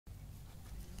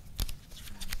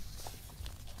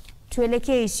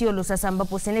Tuelekee Isiolo sasa,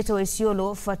 ambapo seneta wa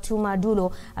Isiolo Fatuma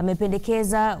Dulo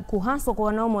amependekeza kuhaswa kwa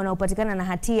wanaume wanaopatikana na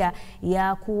hatia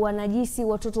ya kuwanajisi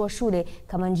watoto wa shule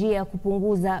kama njia ya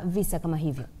kupunguza visa kama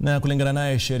hivyo. Na kulingana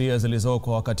naye, sheria zilizoko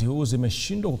kwa wakati huu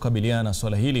zimeshindwa kukabiliana na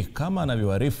swala hili, kama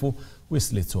anavyoarifu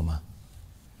Wesley Tsuma.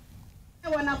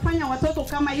 Wanafanya watoto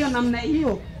kama hiyo namna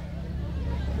hiyo.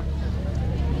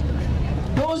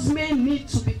 Those men need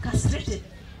to be castrated.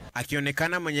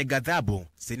 Akionekana mwenye ghadhabu,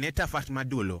 Seneta Fatuma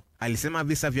Dulo alisema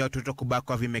visa vya watoto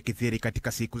kubakwa vimekithiri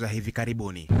katika siku za hivi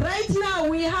karibuni. Right now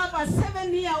we have a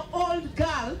 7-year-old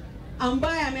girl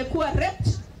ambaye amekuwa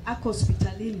raped ako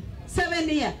hospitalini. 7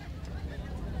 year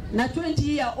na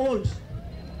 20-year-old.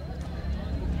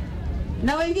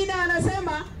 Na wengine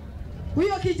wanasema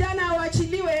huyo kijana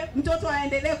awachiliwe, mtoto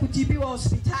aendelee kutibiwa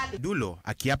hospitali. Dulo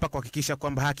akiapa kuhakikisha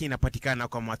kwamba haki inapatikana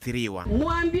kwa mwathiriwa.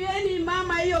 Mwambieni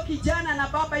mama hiyo kijana na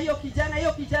baba hiyo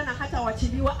kijana hata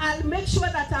wachiliwa. I'll make sure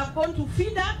that I've gone to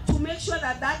feed her to make sure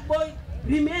that that boy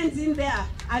remains in there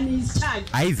and is charged.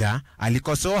 Aidha,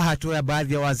 alikosoa hatua ya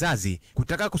baadhi ya wazazi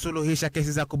kutaka kusuluhisha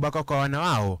kesi za kubakwa kwa wana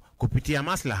wao kupitia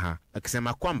maslaha,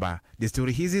 akisema kwamba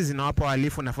desturi hizi zinawapa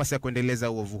wahalifu nafasi ya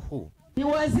kuendeleza uovu huu. Ni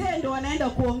wazee ndio wanaenda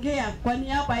kuongea kwa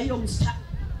niaba hiyo msichana.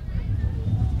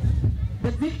 The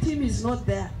victim is not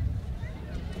there.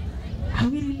 Are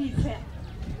we really fair?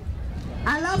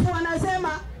 Alafu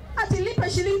wanasema atilipe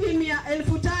shilingi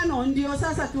 500 ndio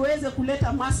sasa tuweze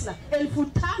kuleta masla.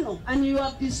 500 and you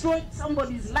have destroyed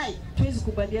somebody's life. Tuwezi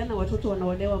kubaliana watoto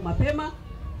wanaolewa mapema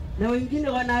na wengine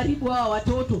wanaharibu hawa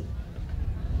watoto.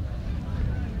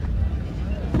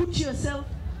 Put yourself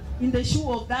in the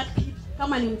shoe of that kid.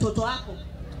 Kama ni mtoto wako,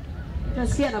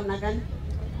 utasikia namna gani?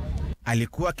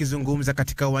 Alikuwa akizungumza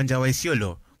katika uwanja wa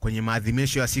Isiolo kwenye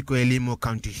maadhimisho ya siku ya elimu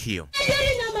kaunti hiyo.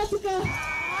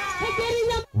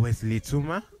 Wesley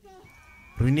Tsuma,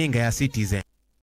 runinga ya Citizen.